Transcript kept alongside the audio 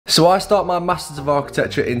So I start my Masters of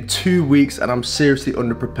Architecture in 2 weeks and I'm seriously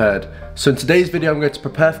underprepared. So in today's video I'm going to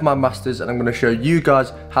prepare for my Masters and I'm going to show you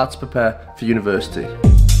guys how to prepare for university.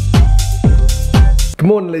 Good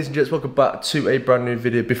morning ladies and gents, welcome back to a brand new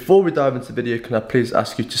video. Before we dive into the video, can I please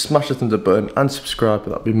ask you to smash the thumbs up button and subscribe,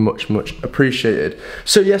 that would be much appreciated.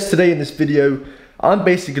 So yes, today in this video, I'm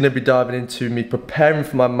basically going to be diving into me preparing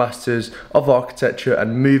for my Masters of Architecture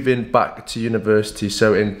and moving back to university.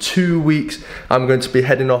 So in 2 weeks, I'm going to be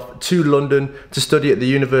heading off to London to study at the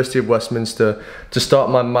University of Westminster to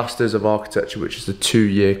start my Masters of Architecture, which is a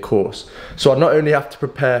 2-year course. So I not only have to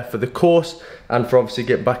prepare for the course and for obviously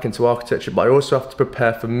getting back into architecture, but I also have to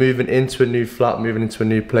prepare for moving into a new flat, moving into a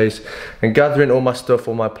new place, and gathering all my stuff,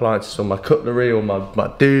 all my appliances, all my cutlery, all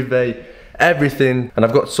my duvet, everything, and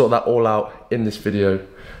I've got to sort that all out in this video.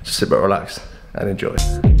 So sit back, relax, and enjoy.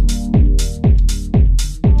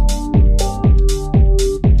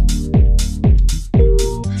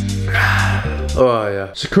 Oh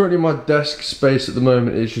yeah. So currently my desk space at the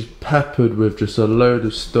moment is just peppered with just a load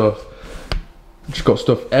of stuff. Just got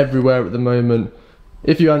stuff everywhere at the moment.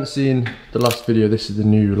 If you haven't seen the last video, this is the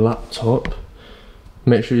new laptop.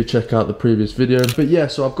 Make sure you check out the previous video. But yeah,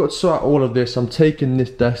 so I've got to sort out all of this. I'm taking this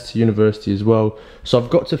desk to university as well. So I've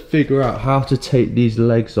got to figure out how to take these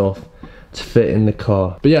legs off to fit in the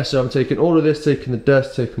car. But yeah, so I'm taking all of this, taking the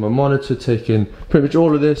desk, taking my monitor, taking pretty much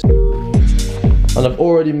all of this. And I've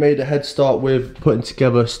already made a head start with putting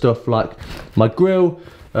together stuff like my grill,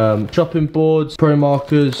 chopping boards, pro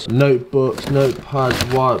markers, notebooks, notepads,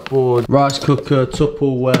 whiteboard, rice cooker,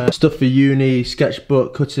 Tupperware, stuff for uni,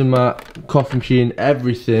 sketchbook, cutting mat, coffee machine,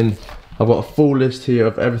 everything. I've got a full list here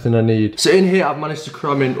of everything I need. So in here I've managed to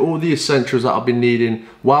cram in all the essentials that I've been needing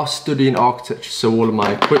while studying architecture, so all of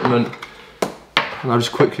my equipment. And I'll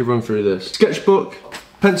just quickly run through this. Sketchbook,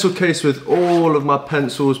 pencil case with all of my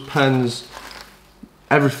pencils, pens,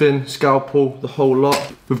 everything, scalpel, the whole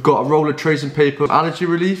lot. We've got a roll of tracing paper, allergy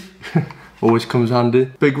relief, always comes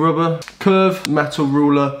handy. Big rubber, curve, metal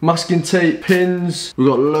ruler, masking tape, pins. We've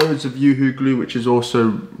got loads of Yoo-hoo glue, which is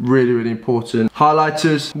also really important.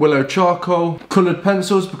 Highlighters, willow charcoal, coloured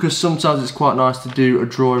pencils, because sometimes it's quite nice to do a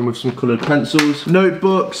drawing with some coloured pencils.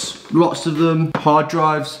 Notebooks, lots of them. Hard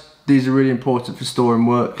drives. These are really important for storing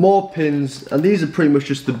work. More pins, and these are pretty much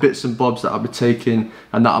just the bits and bobs that I'll be taking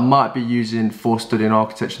and that I might be using for studying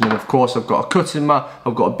architecture. And then of course I've got a cutting mat,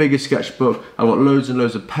 I've got a bigger sketchbook, I've got loads and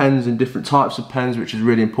loads of pens and different types of pens, which is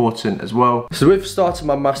really important as well. So with starting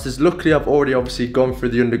my Masters, luckily I've already obviously gone through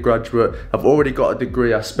the undergraduate, I've already got a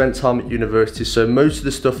degree, I spent time at university, so most of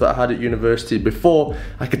the stuff that I had at university before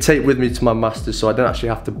I could take with me to my Masters, so I don't actually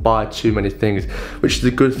have to buy too many things, which is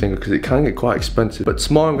a good thing because it can get quite expensive. But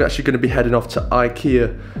tomorrow I'm actually going to be heading off to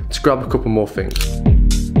IKEA to grab a couple more things.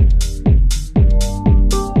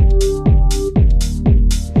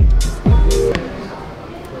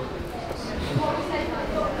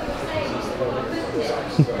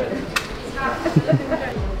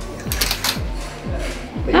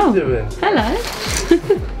 What are you doing? Hello.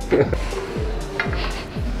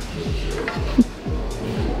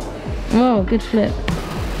 Whoa, good flip.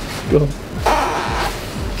 Go on.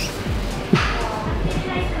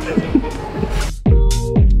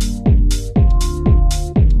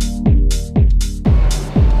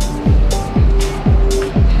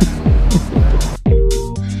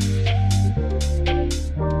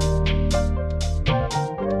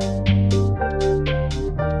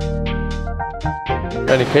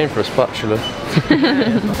 Only came for a spatula.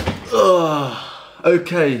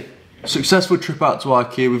 Okay, successful trip out to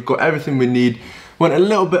IKEA. We've got everything we need. Went a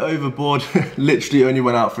little bit overboard. Literally only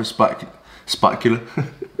went out for a spatula.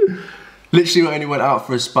 Literally only went out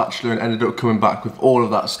for a spatula and ended up coming back with all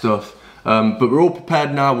of that stuff. But we're all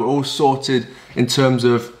prepared now. We're all sorted in terms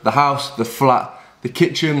of the house, the flat, the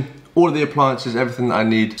kitchen, all of the appliances, everything that I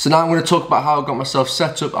need. So now I'm going to talk about how I got myself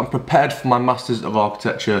set up. I'm prepared for my Masters of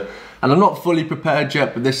Architecture. And I'm not fully prepared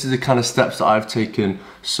yet, but this is the kind of steps that I've taken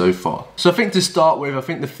so far. So I think to start with, I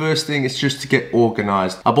think the first thing is just to get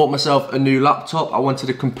organised. I bought myself a new laptop. I wanted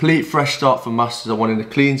a complete fresh start for Masters. I wanted a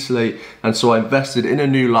clean slate. And so I invested in a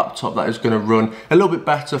new laptop that is going to run a little bit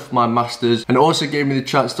better for my Masters. And it also gave me the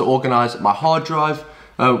chance to organise my hard drive,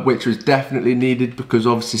 which was definitely needed because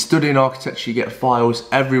obviously studying architecture you get files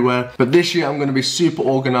everywhere. But this year I'm going to be super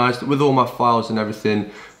organised with all my files and everything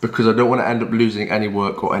because I don't want to end up losing any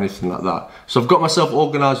work or anything like that. So I've got myself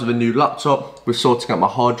organised with a new laptop, with sorting out my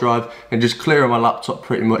hard drive and just clearing my laptop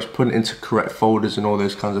pretty much, putting it into correct folders and all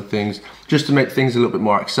those kinds of things, just to make things a little bit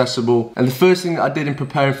more accessible. And the first thing that I did in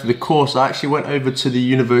preparing for the course, I actually went over to the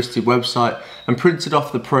university website and printed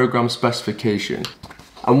off the program specification.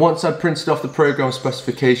 And once I printed off the program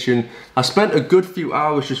specification, I spent a good few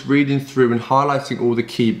hours just reading through and highlighting all the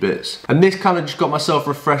key bits. And this kind of just got myself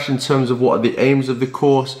refreshed in terms of what are the aims of the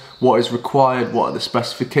course, what is required, what are the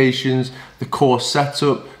specifications, the course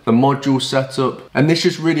setup, the module setup. And this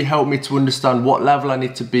just really helped me to understand what level I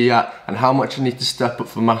need to be at and how much I need to step up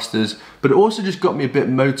for masters. But it also just got me a bit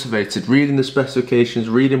motivated. Reading the specifications,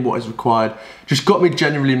 reading what is required, just got me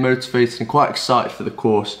genuinely motivated and quite excited for the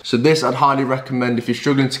course. So this I'd highly recommend if you're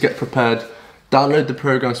struggling to get prepared. Download the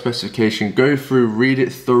program specification, go through, read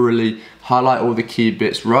it thoroughly, highlight all the key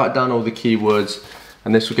bits, write down all the keywords,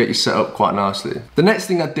 and this will get you set up quite nicely. The next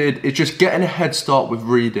thing I did is just getting a head start with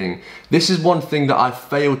reading. This is one thing that I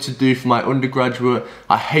failed to do for my undergraduate.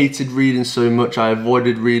 I hated reading so much, I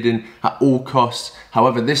avoided reading at all costs.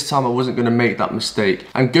 However, this time I wasn't going to make that mistake.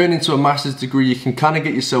 And going into a master's degree, you can kind of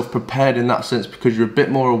get yourself prepared in that sense because you're a bit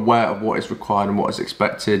more aware of what is required and what is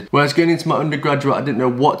expected. Whereas going into my undergraduate, I didn't know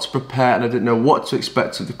what to prepare and I didn't know what to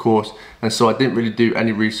expect of the course. And so I didn't really do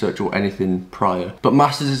any research or anything prior. But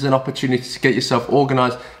masters is an opportunity to get yourself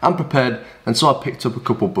organized and prepared. And so I picked up a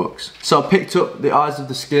couple books. So I picked up The Eyes of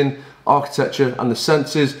the Skin, Architecture and the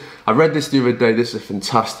Senses. I read this the other day. This is a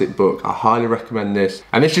fantastic book. I highly recommend this.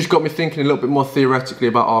 And this just got me thinking a little bit more theoretically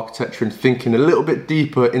about architecture and thinking a little bit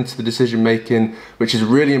deeper into the decision making, which is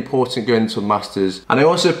really important going into a master's. And I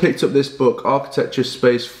also picked up this book, Architecture,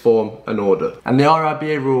 Space, Form and Order. And the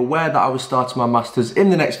RIBA were aware that I was starting my master's in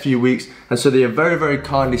the next few weeks, and so they have very, very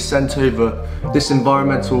kindly sent over this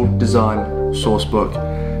environmental design source book.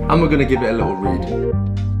 And we're going to give it a little read.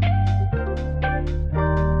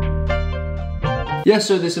 Yeah,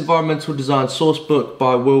 so this environmental design source book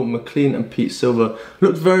by Will McLean and Pete Silver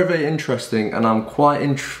looks very, very interesting and I'm quite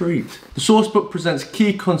intrigued. The source book presents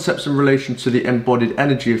key concepts in relation to the embodied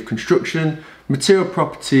energy of construction, material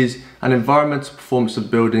properties and environmental performance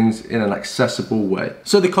of buildings in an accessible way.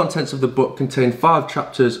 So the contents of the book contain 5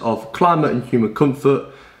 chapters of climate and human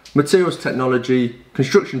comfort, materials technology,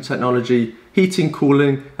 construction technology, heating,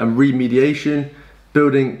 cooling and remediation,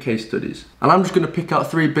 building case studies. And I'm just going to pick out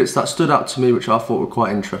 3 bits that stood out to me which I thought were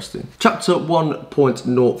quite interesting. Chapter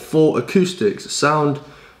 1.04, acoustics, sound,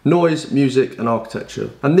 noise, music and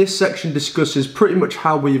architecture. And this section discusses pretty much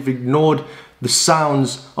how we've ignored the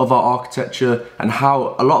sounds of our architecture and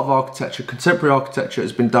how a lot of architecture, contemporary architecture,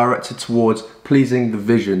 has been directed towards pleasing the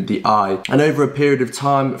vision, the eye. And over a period of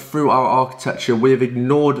time through our architecture we have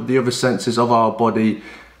ignored the other senses of our body,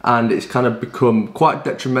 and it's kind of become quite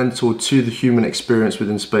detrimental to the human experience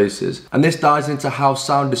within spaces. And this dives into how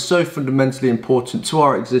sound is so fundamentally important to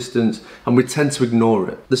our existence and we tend to ignore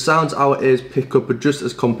it. The sounds our ears pick up are just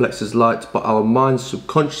as complex as light, but our minds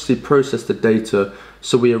subconsciously process the data,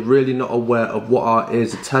 so we are really not aware of what our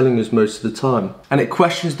ears are telling us most of the time. And it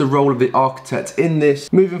questions the role of the architect in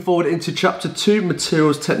this. Moving forward into chapter 2,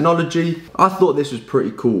 materials technology. I thought this was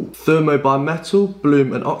pretty cool. Thermobimetal,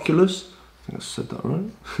 Bloom and Oculus. I think I said that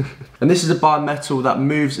right. And this is a bimetal that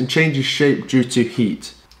moves and changes shape due to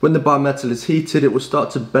heat. When the bimetal is heated, it will start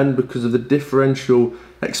to bend because of the differential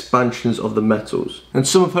expansions of the metals. And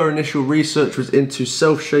some of her initial research was into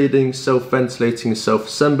self-shading, self-ventilating and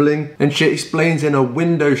self-assembling. And she explains in a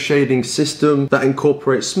window shading system that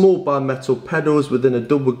incorporates small bimetal pedals within a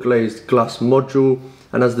double glazed glass module.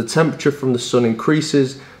 And as the temperature from the sun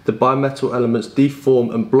increases, the bimetal elements deform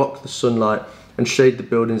and block the sunlight and shade the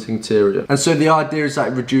building's interior. And so the idea is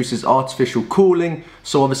that it reduces artificial cooling.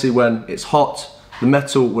 So obviously when it's hot, the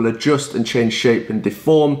metal will adjust and change shape and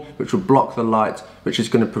deform, which will block the light, which is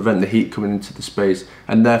going to prevent the heat coming into the space.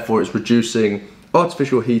 And therefore it's reducing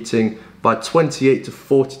artificial heating by 28 to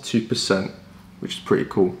 42%, which is pretty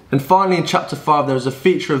cool. And finally in chapter 5, there is a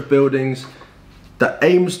feature of buildings that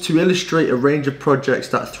aims to illustrate a range of projects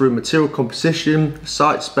that through material composition,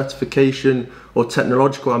 site specification, or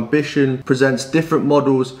technological ambition presents different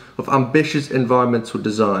models of ambitious environmental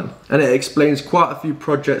design. And it explains quite a few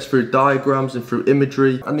projects through diagrams and through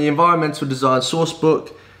imagery. And the environmental design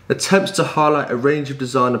sourcebook attempts to highlight a range of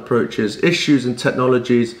design approaches, issues and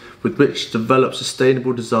technologies with which to develop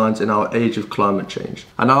sustainable designs in our age of climate change.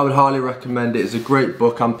 And I would highly recommend it. It's a great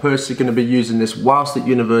book. I'm personally going to be using this whilst at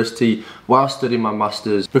university, whilst studying my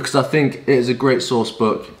masters, because I think it is a great source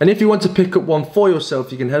book. And if you want to pick up one for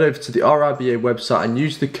yourself, you can head over to the RIBA website and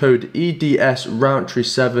use the code EDS Rowntree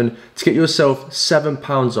 7 to get yourself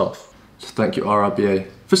 £7 off. So thank you RIBA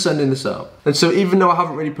for sending this out. And so even though I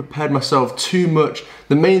haven't really prepared myself too much,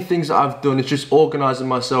 the main things that I've done is just organising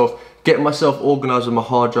myself, getting myself organised with my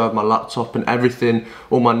hard drive, my laptop and everything,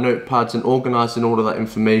 all my notepads, and organising all of that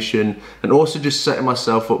information, and also just setting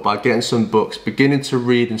myself up by getting some books, beginning to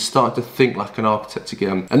read and starting to think like an architect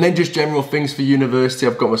again. And then just general things for university.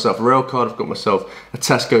 I've got myself a rail card, I've got myself a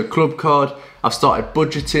Tesco club card, I've started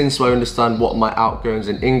budgeting so I understand what my outgoings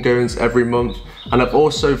and ingoings every month, and I've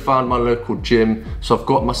also found my local gym, so I've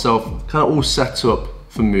got myself kind of all set up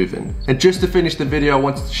for moving. And just to finish the video, I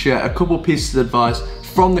wanted to share a couple pieces of advice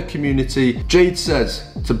from the community. Jade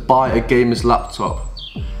says to buy a gamer's laptop.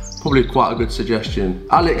 Probably quite a good suggestion.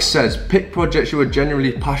 Alex says pick projects you are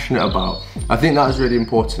genuinely passionate about. I think that is really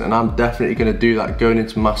important, and I'm definitely going to do that going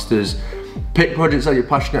into masters. Pick projects that you're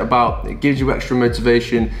passionate about. It gives you extra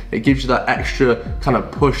motivation. It gives you that extra kind of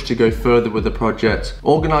push to go further with the project.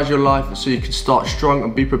 Organize your life so you can start strong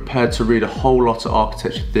and be prepared to read a whole lot of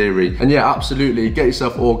architecture theory. And yeah, absolutely, get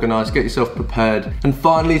yourself organized, get yourself prepared. And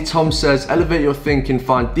finally, Tom says elevate your thinking,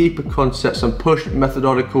 find deeper concepts and push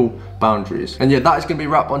methodological boundaries. And yeah, that is going to be a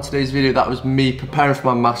wrap on today's video. That was me preparing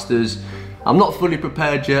for my masters. I'm not fully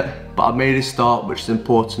prepared yet, but I made a start, which is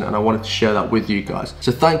important, and I wanted to share that with you guys.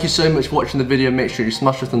 So thank you so much for watching the video. Make sure you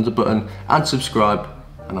smash the thumbs up button and subscribe,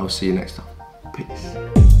 and I'll see you next time. Peace.